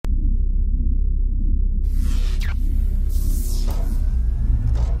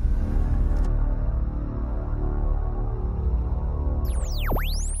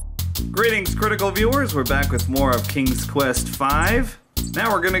Greetings, critical viewers. We're back with more of King's Quest V.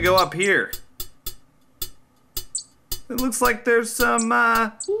 Now we're gonna go up here. It looks like there's some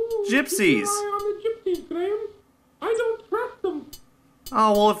gypsies. Keep an eye on the gypsies, Graham. I don't trust them.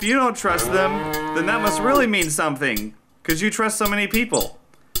 Oh, well, if you don't trust them, then that must really mean something. Because you trust so many people.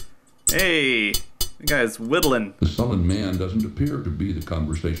 Hey, the guy's whittling. The sullen man doesn't appear to be the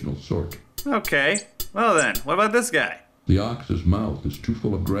conversational sort. Okay, well then, what about this guy? The ox's mouth is too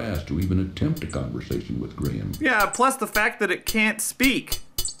full of grass to even attempt a conversation with Graham. Yeah, plus the fact that it can't speak.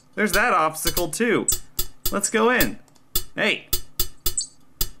 There's that obstacle too. Let's go in. Hey.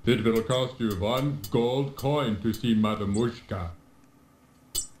 It will cost you 1 gold coin to see Madamushka.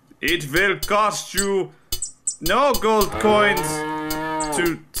 It will cost you no gold coins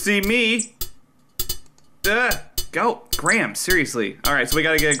to see me. Go, Graham, seriously. Alright, so we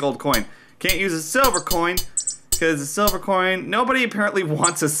gotta get a gold coin. Can't use a silver coin, because a silver coin, nobody apparently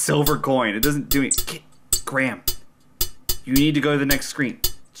wants a silver coin. It doesn't do it. Graham, you need to go to the next screen.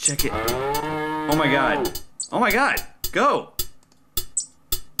 Check it. Oh my god. Oh my god. Go.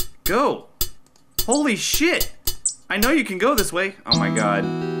 Go. Holy shit. I know you can go this way. Oh my god.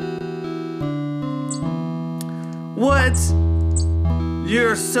 What?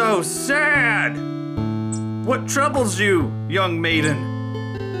 You're so sad. What troubles you, young maiden?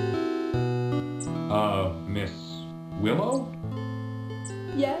 Miss Willow?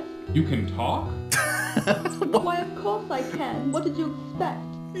 Yes? You can talk? Why, of course I can. What did you expect?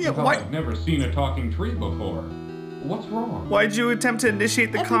 Yeah, Well, why? I've never seen a talking tree before. What's wrong? Why'd you attempt to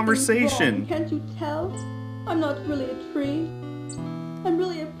initiate the Everything's conversation? wrong, can't you tell? I'm not really a tree. I'm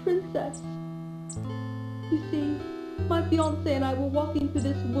really a princess. You see, my fiancé and I were walking through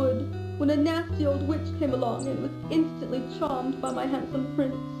this wood when a nasty old witch came along and was instantly charmed by my handsome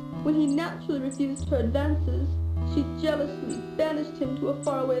prince. When he naturally refused her advances, she jealously banished him to a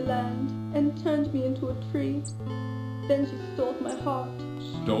faraway land and turned me into a tree. Then she stole my heart.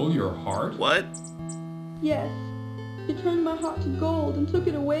 Stole your heart? What? Yes, she turned my heart to gold and took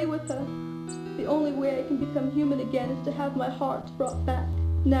it away with her. The only way I can become human again is to have my heart brought back.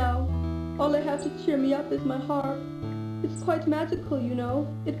 Now, all I have to cheer me up is my harp. It's quite magical, you know.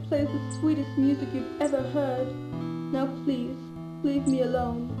 It plays the sweetest music you've ever heard. Now please, leave me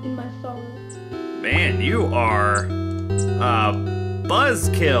alone in my sorrow. Man, you are a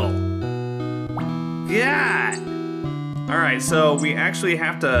buzzkill. God. Alright, so we actually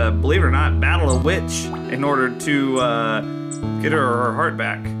have to, believe it or not, battle a witch in order to get her heart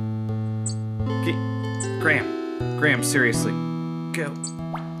back. Graham, seriously. Go.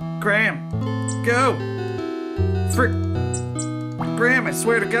 Graham, go. Frick. Graham, I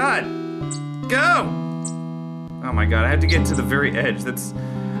swear to God. Go. Oh my god, I have to get to the very edge. That's,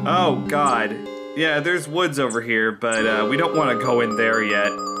 oh god. Yeah, there's woods over here, but we don't want to go in there yet.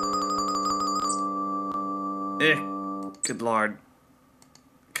 Good lord.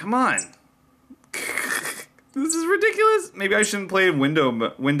 Come on. This is ridiculous. Maybe I shouldn't play in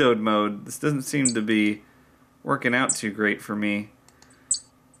windowed mode. This doesn't seem to be working out too great for me.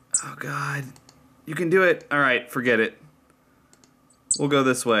 Oh god. You can do it. Alright, forget it. We'll go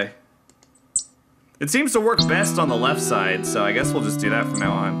this way. It seems to work best on the left side, so I guess we'll just do that from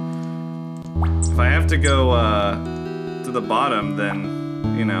now on. If I have to go to the bottom,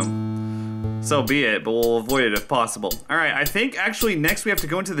 then, you know, so be it, but we'll avoid it if possible. Alright, I think actually next we have to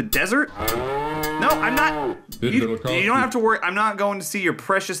go into the desert. No, I'm not. You don't have to worry. I'm not going to see your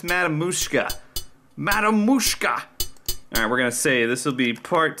precious Madamushka. Madamushka. Alright, we're gonna save. This will be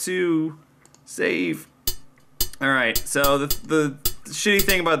part 2. Save. Alright, so the shitty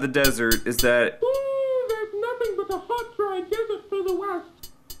thing about the desert is that... Ooh, there's nothing but a hot, dry desert for the west.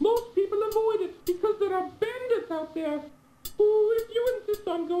 Most people avoid it because there are bandits out there. Ooh, if you insist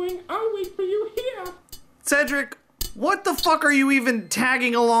on going, I'll wait for you here. Cedric, what the fuck are you even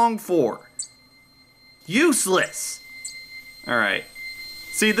tagging along for? Useless. Alright.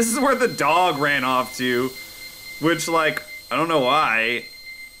 See, this is where the dog ran off to, which, like, I don't know why.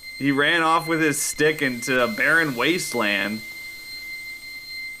 He ran off with his stick into a barren wasteland.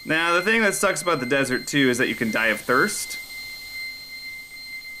 Now, the thing that sucks about the desert, too, is that you can die of thirst.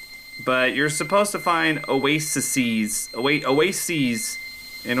 But you're supposed to find oases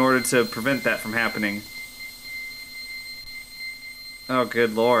in order to prevent that from happening. Oh,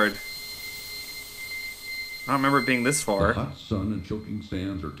 good lord. I don't remember it being this far. The hot sun and choking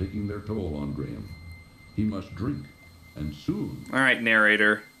sands are taking their toll on Graham. He must drink, and soon. Alright,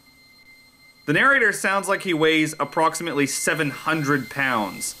 narrator. The narrator sounds like he weighs approximately 700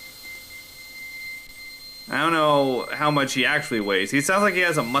 pounds. I don't know how much he actually weighs. He sounds like he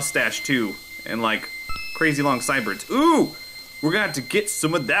has a mustache too, and like crazy long sideburns. Ooh! We're gonna have to get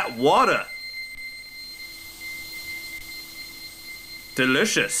some of that water.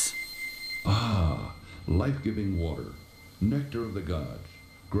 Delicious. Ah, life-giving water, nectar of the gods.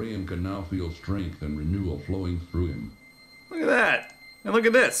 Graham can now feel strength and renewal flowing through him. Look at that. And look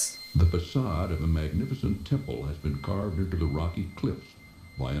at this. The facade of a magnificent temple has been carved into the rocky cliffs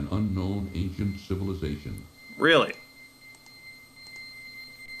by an unknown ancient civilization. Really?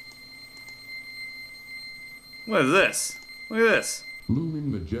 What is this? Look at this.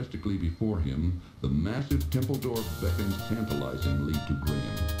 Looming majestically before him, the massive temple door beckons tantalizingly to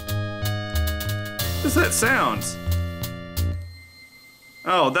Graham. What's that sound?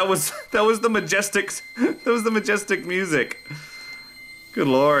 Oh, that was the majestic that was the majestic music. Good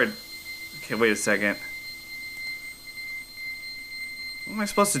lord. Okay, wait a second. What am I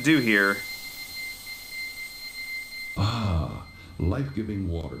supposed to do here? Ah, life-giving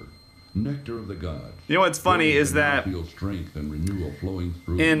water, nectar of the gods. You know what's funny Graham is can now that feel strength and renewal flowing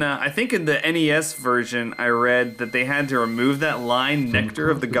through in him. I think in the NES version I read that they had to remove that line From nectar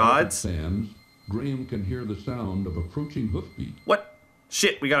of the across desert gods. sands, Graham can hear the sound of approaching hoofbeat. What?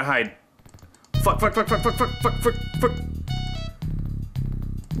 Shit, we gotta hide. Fuck. No.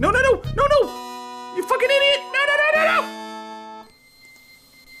 You fucking idiot. No.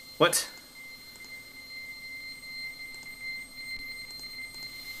 What?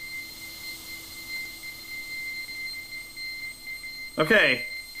 Okay.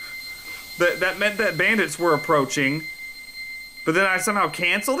 That meant that bandits were approaching, but then I somehow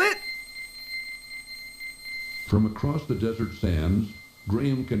canceled it? From across the desert sands,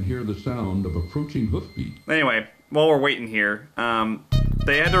 Graham can hear the sound of approaching hoofbeat. Anyway, while we're waiting here,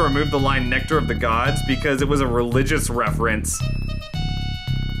 they had to remove the line Nectar of the Gods because it was a religious reference.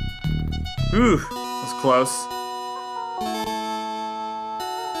 Ooh, that was close.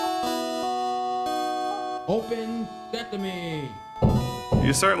 Open sesame!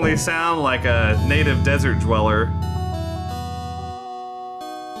 You certainly sound like a native desert dweller.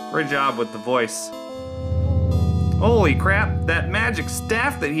 Great job with the voice. Holy crap, that magic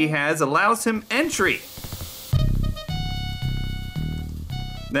staff that he has allows him entry.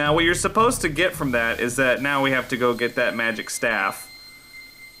 Now, what you're supposed to get from that is that now we have to go get that magic staff.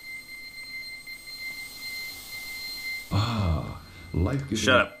 Ah, life-giving.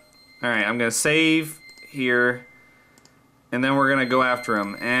 Shut up. Alright, I'm gonna save here, and then we're gonna go after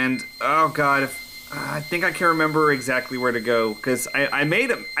him. And, oh god, I think I can remember exactly where to go, because I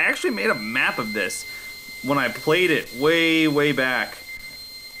actually made a map of this when I played it way back.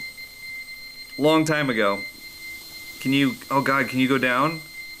 Long time ago. Can you, oh god, can you go down?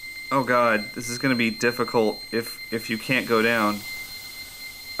 Oh god, this is gonna be difficult if you can't go down.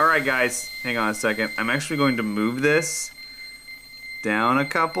 Alright guys, hang on a second. I'm actually going to move this down a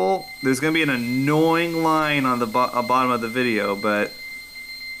couple. There's gonna be an annoying line on the bottom of the video, but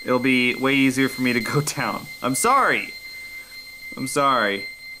it'll be way easier for me to go down. I'm sorry.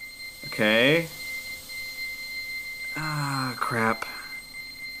 Okay. Ah, crap.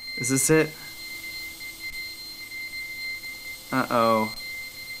 Is this it? Uh-oh.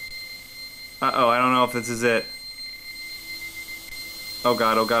 I don't know if this is it. Oh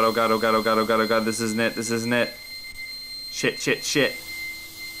god, this isn't it. Shit.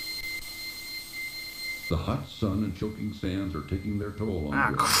 The hot sun and choking sands are taking their toll on Ah,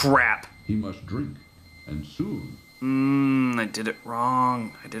 Graham. crap. He must drink, and soon. I did it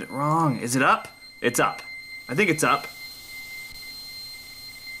wrong. Is it up? It's up. I think it's up.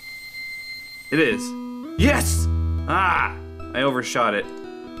 It is. Yes! Ah! I overshot it.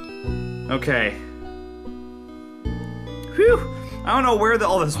 Okay. Whew! I don't know where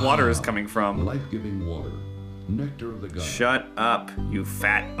all this water is coming from. Life-giving water, nectar of the gods. Shut up, you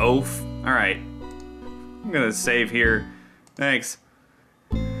fat oaf. Alright. I'm gonna save here. Thanks.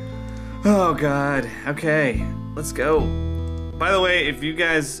 Oh god. Okay. Let's go. By the way, if you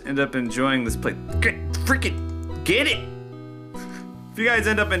guys end up enjoying this play... Freaking get it! If you guys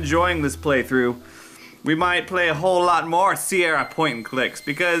end up enjoying this playthrough, we might play a whole lot more Sierra point and clicks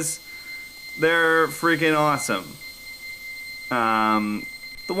because they're freaking awesome.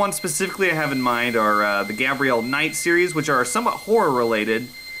 The ones specifically I have in mind are the Gabrielle Knight series, which are somewhat horror related.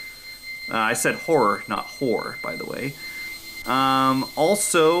 I said horror, not whore, by the way.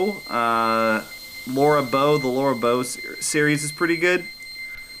 Also, Laura Bow, the Laura Bow series is pretty good.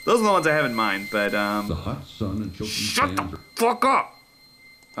 Those are the ones I have in mind, but The hot sun and choking shut sands the fuck up!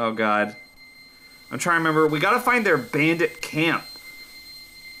 Oh god. I'm trying to remember. We gotta find their bandit camp.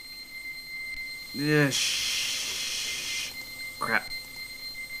 Yeah, shh. Crap.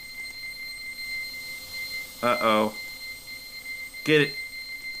 Uh-oh. Get it.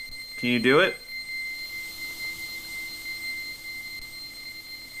 Can you do it?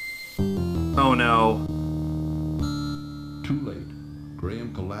 Oh no. Too late.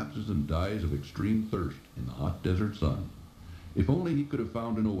 Graham collapses and dies of extreme thirst in the hot desert sun. If only he could have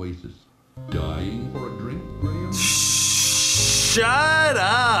found an oasis. Dying for a drink, Graham? Shut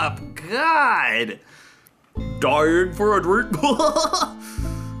up! God! Dying for a drink?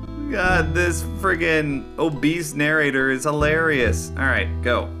 God, this friggin' obese narrator is hilarious. Alright,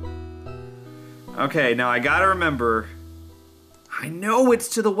 go. Okay, now I gotta remember. I know it's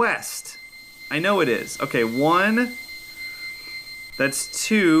to the west. I know it is. Okay, 1. That's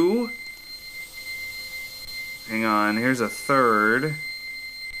 2. Hang on, here's a 3rd.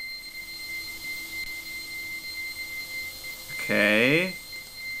 Okay.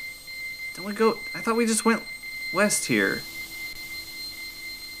 Don't we go? I thought we just went west here.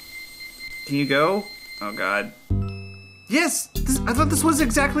 Can you go? Oh god. Yes! I thought this was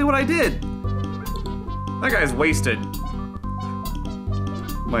exactly what I did. That guy's wasted.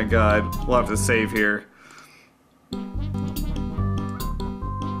 My god. We'll have to save here.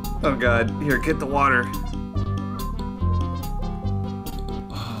 Oh god. Here, get the water.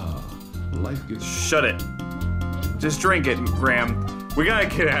 Life gives. Shut it. Just drink it, Graham. We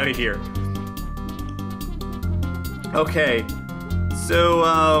gotta get out of here. Okay. So,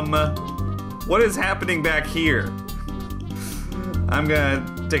 what is happening back here? I'm gonna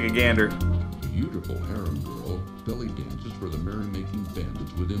take a gander. Beautiful harem girl belly dances for the merrymaking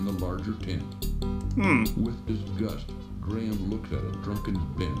bandits within the larger tent. With disgust, Graham looks at a drunken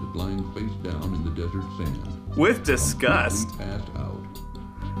bandit lying face down in the desert sand. With disgust? Completely passed out.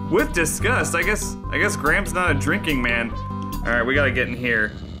 With disgust? I guess Graham's not a drinking man. Alright, we gotta get in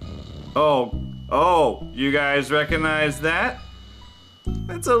here. Oh, you guys recognize that?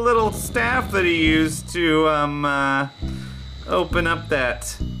 That's a little staff that he used to, open up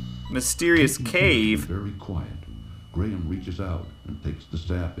that mysterious cave. Very quiet. Graham reaches out and takes the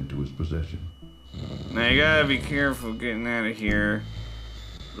staff into his possession. Now you gotta be careful getting out of here,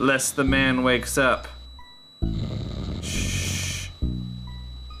 lest the man wakes up. Shh.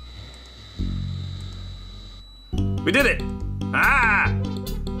 We did it! Ah!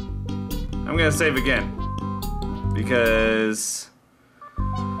 I'm gonna save again. Because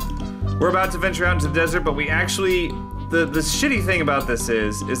we're about to venture out into the desert, but we actually, the shitty thing about this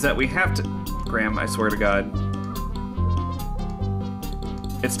is that we have to, Graham, I swear to God.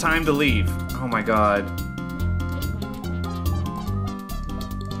 It's time to leave. Oh my god.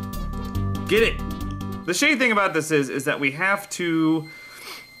 Get it! The shitty thing about this is that we have to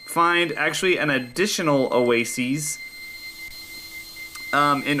find actually an additional oases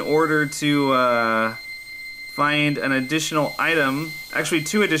in order to find an additional item, actually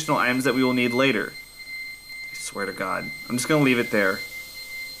 2 additional items that we will need later. I swear to God. I'm just gonna leave it there.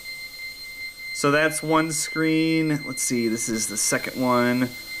 So that's one screen. Let's see, this is the second one.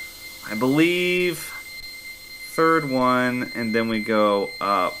 I believe. Third one, and then we go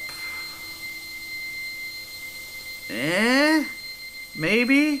up.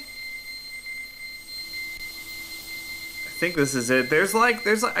 Maybe? I think this is it.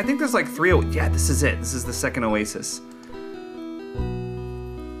 I think there's like 3. Yeah, this is it. This is the second oasis.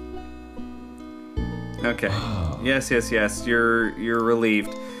 Okay. Yes. You're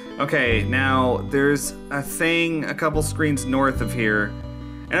relieved. Okay, now there's a thing a couple screens north of here.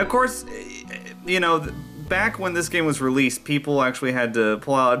 And of course, you know, back when this game was released, people actually had to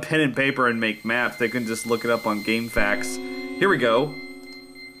pull out a pen and paper and make maps. They couldn't just look it up on GameFAQs. Here we go.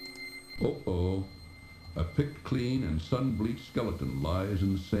 Uh-oh. A picked clean and sun-bleached skeleton lies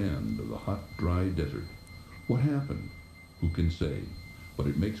in the sand of the hot, dry desert. What happened? Who can say? But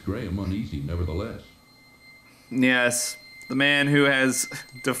it makes Graham uneasy nevertheless. Yes, the man who has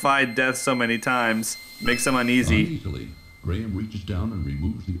defied death so many times makes him uneasy. Uneasily, Graham reaches down and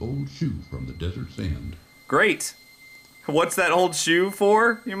removes the old shoe from the desert sand. Great. What's that old shoe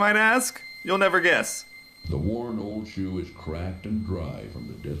for, you might ask? You'll never guess. The worn old shoe is cracked and dry from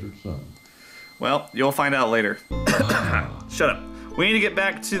the desert sun. Well, you'll find out later. Shut up. We need to get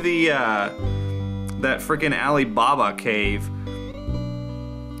back to the, that frickin' Alibaba cave.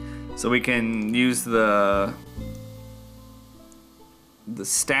 So we can use the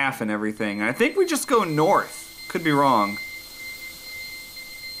staff and everything. I think we just go north. Could be wrong.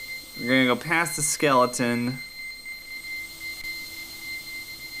 We're gonna go past the skeleton.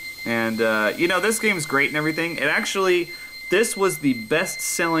 And, you know, this game's great and everything. It actually, this was the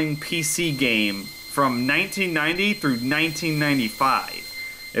best-selling PC game from 1990 through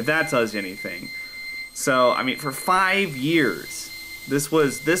 1995, if that tells you anything. So, I mean, for 5 years, this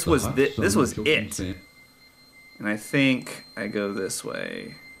was it. And I think I go this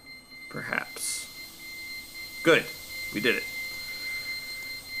way, perhaps. Good, we did it.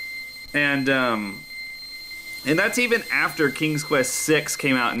 And that's even after King's Quest VI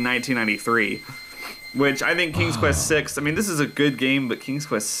came out in 1993, which I think King's Quest VI, I mean, this is a good game, but King's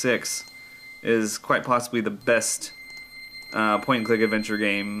Quest VI is quite possibly the best point-and-click adventure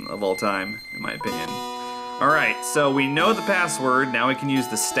game of all time, in my opinion. All right, so we know the password. Now we can use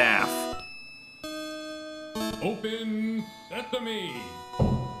the staff. Open sesame!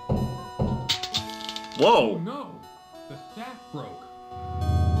 Whoa! Oh no, the staff broke.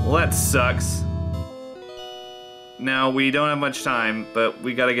 Well, that sucks. Now, we don't have much time, but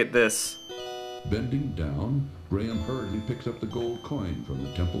we gotta get this. Bending down, Graham hurriedly picks up the gold coin from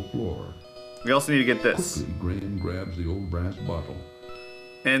the temple floor. We also need to get this. Quickly, Graham grabs the old brass bottle.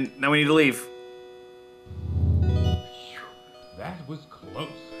 And now we need to leave. That was close.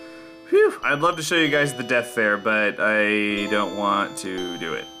 Whew. I'd love to show you guys the death there, but I don't want to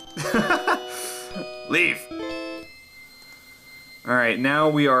do it. Leave. Alright, now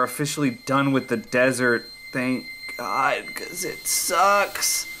we are officially done with the desert. Thank God, because it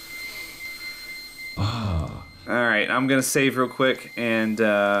sucks. Alright, I'm going to save real quick, and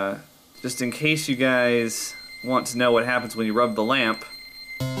just in case you guys want to know what happens when you rub the lamp.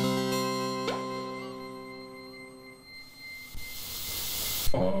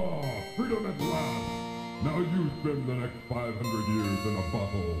 Freedom at last! Now you spend the next 500 years in a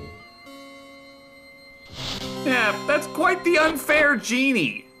bottle. Yeah, that's quite the unfair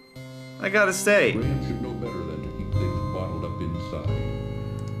genie, I gotta say. Graham should know better than to keep things bottled up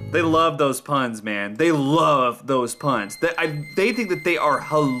inside. They love those puns, man. They love those puns. They think that they are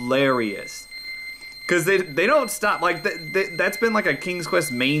hilarious. Because they don't stop. Like, that's been like a King's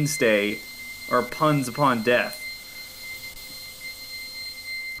Quest mainstay, or puns upon death.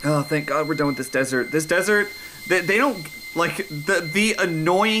 Oh, thank God we're done with this desert. This desert, they don't, like, the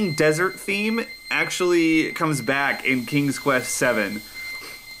annoying desert theme actually comes back in King's Quest VII.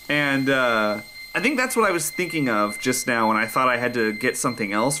 And, I think that's what I was thinking of just now when I thought I had to get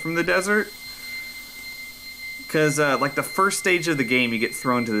something else from the desert. Because, like, the first stage of the game, you get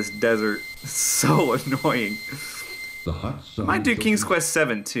thrown to this desert. It's so annoying. The hot sun. Might do King's Quest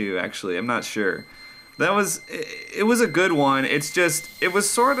VII, too, actually. I'm not sure. It was a good one. It's just, it was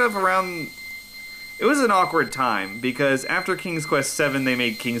sort of around, it was an awkward time, because after King's Quest VII, they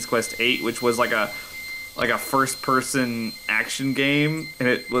made King's Quest VIII, which was like a first-person action game, and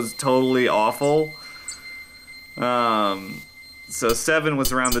it was totally awful. So 7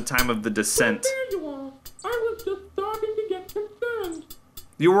 was around the time of the Descent. There you are. I was just starting to get concerned.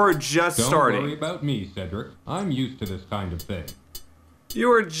 You were just starting. Don't worry about me, Cedric. I'm used to this kind of thing. You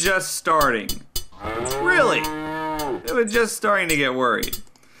were just starting. Really? It was just starting to get worried.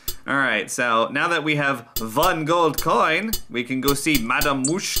 Alright, so now that we have 1 gold coin, we can go see Madame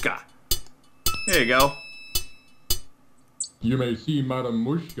Mushka. Here you go. You may see Madame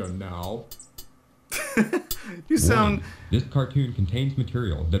Mushka now. You sound... This cartoon contains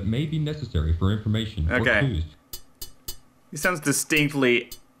material that may be necessary for information or clues. He sounds distinctly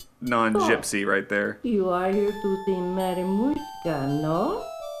non-gypsy right there. You are here to see Madame Mushka, no?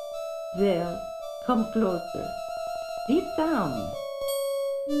 Well, come closer. Sit down.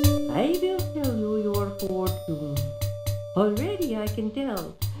 I will tell you your fortune. Already I can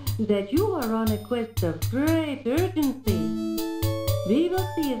tell that you are on a quest of great urgency. We will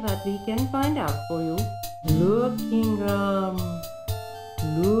see what we can find out for you. Look, Ingram.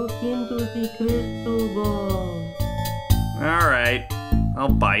 Look into the crystal ball. Alright, I'll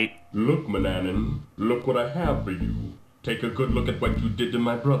bite. Look, Mananan, look what I have for you. Take a good look at what you did to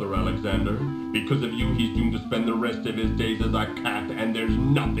my brother, Alexander. Because of you, he's doomed to spend the rest of his days as a cat, and there's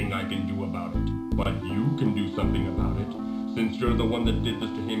nothing I can do about it. But you can do something about it. Since you're the one that did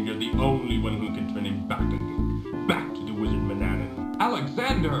this to him, you're the only one who can turn him back again. Back to the wizard Mananan.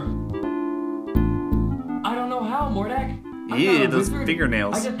 Alexander! I don't know how, Mordak. Yeah, those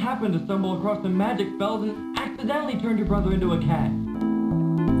fingernails. I just happened to stumble across some magic spells and accidentally turned your brother into a cat.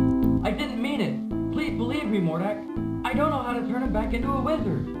 I didn't mean it. Please believe me, Mordak. I don't know how to turn him back into a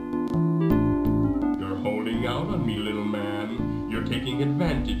wizard. You're holding out on me, little man. You're taking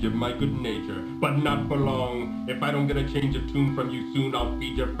advantage of my good nature, but not for long. If I don't get a change of tune from you soon, I'll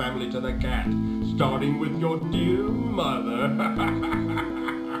feed your family to the cat, starting with your dear mother.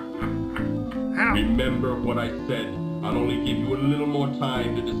 Remember what I said. I'll only give you a little more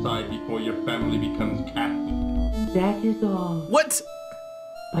time to decide before your family becomes cat food. That is all. What?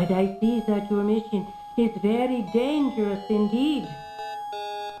 But I see that your mission is very dangerous indeed.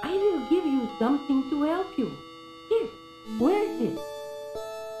 I will give you something to help you. Here, where is it?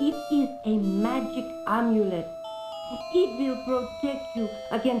 It is a magic amulet. It will protect you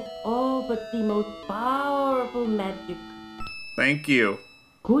against all but the most powerful magic. Thank you.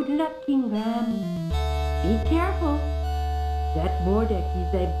 Good luck, King Ram. Be careful. That Mordek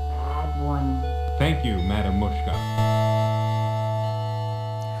is a bad one. Thank you, Madam Mushka.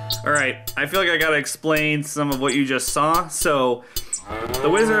 Alright, I feel like I gotta explain some of what you just saw. So, the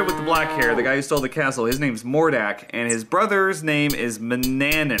wizard with the black hair, the guy who stole the castle, his name's Mordak, and his brother's name is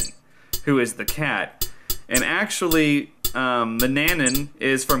Manannan, who is the cat. And actually, Manannan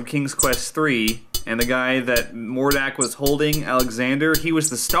is from King's Quest III, and the guy that Mordak was holding, Alexander, he was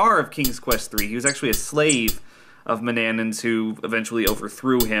the star of King's Quest III. He was actually a slave of Manannan's who eventually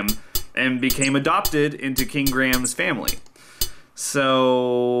overthrew him and became adopted into King Graham's family.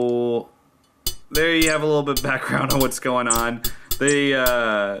 So, there you have a little bit of background on what's going on. They,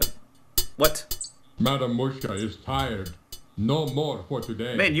 what? Madam Mushka is tired. No more for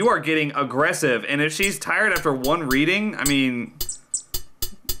today. Man, you are getting aggressive, and if she's tired after one reading, I mean,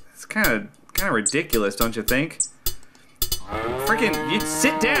 it's kind of ridiculous, don't you think? Freaking, you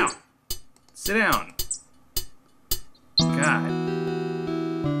sit down. Sit down. God.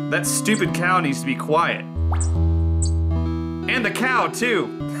 That stupid cow needs to be quiet. And the cow, too.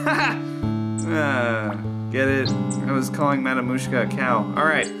 Get it? I was calling Madam Mushka a cow.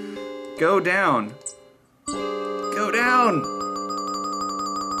 Alright. Go down. Go down!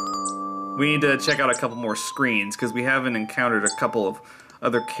 We need to check out a couple more screens, because we haven't encountered a couple of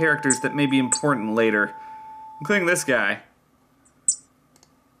other characters that may be important later. Including this guy.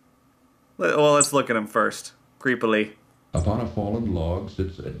 Well, let's look at him first. Creepily. Upon a fallen log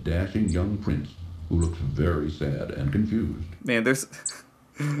sits a dashing young prince who looks very sad and confused. Man, there's...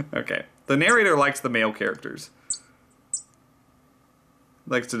 Okay. The narrator likes the male characters.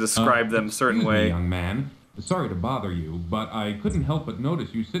 Likes to describe them a certain way. Excuse me, young man. Sorry to bother you, but I couldn't help but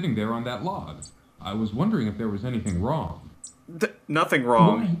notice you sitting there on that log. I was wondering if there was anything wrong. Nothing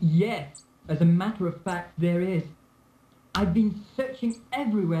wrong. Why, yes. As a matter of fact, there is. I've been searching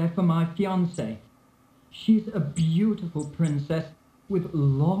everywhere for my fiancée. She's a beautiful princess with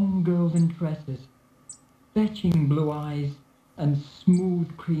long golden tresses, fetching blue eyes, and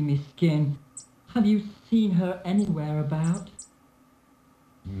smooth creamy skin. Have you seen her anywhere about?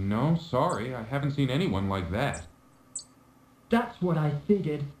 No, sorry, I haven't seen anyone like that. That's what I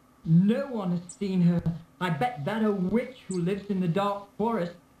figured. No one has seen her. I bet that a witch who lives in the dark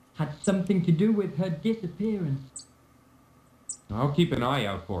forest had something to do with her disappearance. I'll keep an eye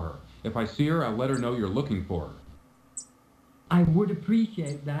out for her. If I see her, I'll let her know you're looking for her. I would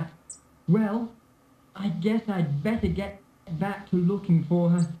appreciate that. Well, I guess I'd better get back to looking for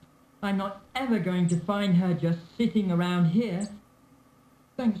her. I'm not ever going to find her just sitting around here.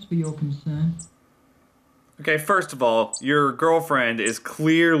 Thanks for your concern. Okay, first of all, your girlfriend is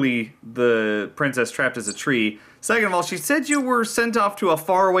clearly the princess trapped as a tree. Second of all, she said you were sent off to a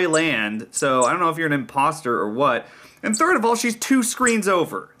faraway land, so I don't know if you're an imposter or what. And third of all, she's 2 screens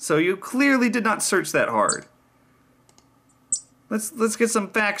over, so you clearly did not search that hard. Let's get some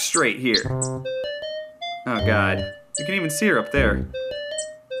facts straight here. Oh God, you can even see her up there.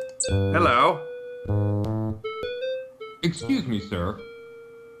 Hello? Excuse me, sir.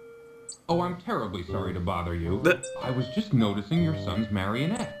 Oh, I'm terribly sorry to bother you. I was just noticing your son's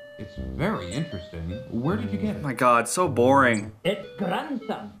marionette. It's very interesting. Where did you get it? Oh my God, so boring. It's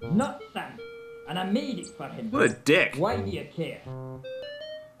grandson, not son. And I made it for him. What a dick. Why do you care?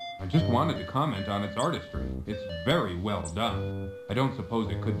 I just wanted to comment on its artistry. It's very well done. I don't suppose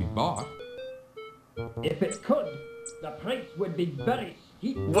it could be bought. If it could, the price would be very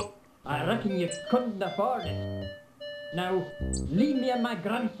steep. What? I reckon you couldn't afford it. Now, leave me and my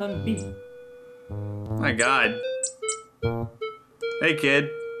grandson be. My God. Hey, kid.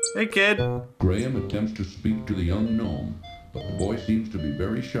 Hey, kid. Graham attempts to speak to the young gnome, but the boy seems to be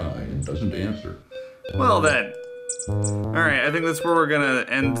very shy and doesn't answer. Well then. Alright, I think that's where we're gonna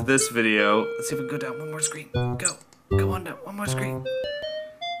end this video. Let's see if we can go down one more screen. Go. Go on down. One more screen.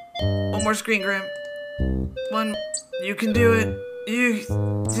 One more screen, Graham. One. You can do it. You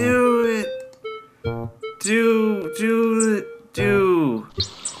do it. Do.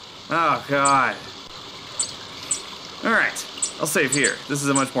 Oh, God. Alright. I'll save here. This is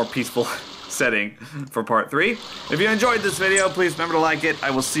a much more peaceful setting for part 3. If you enjoyed this video, please remember to like it.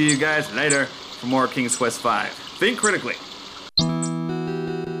 I will see you guys later for more King's Quest V. Think critically.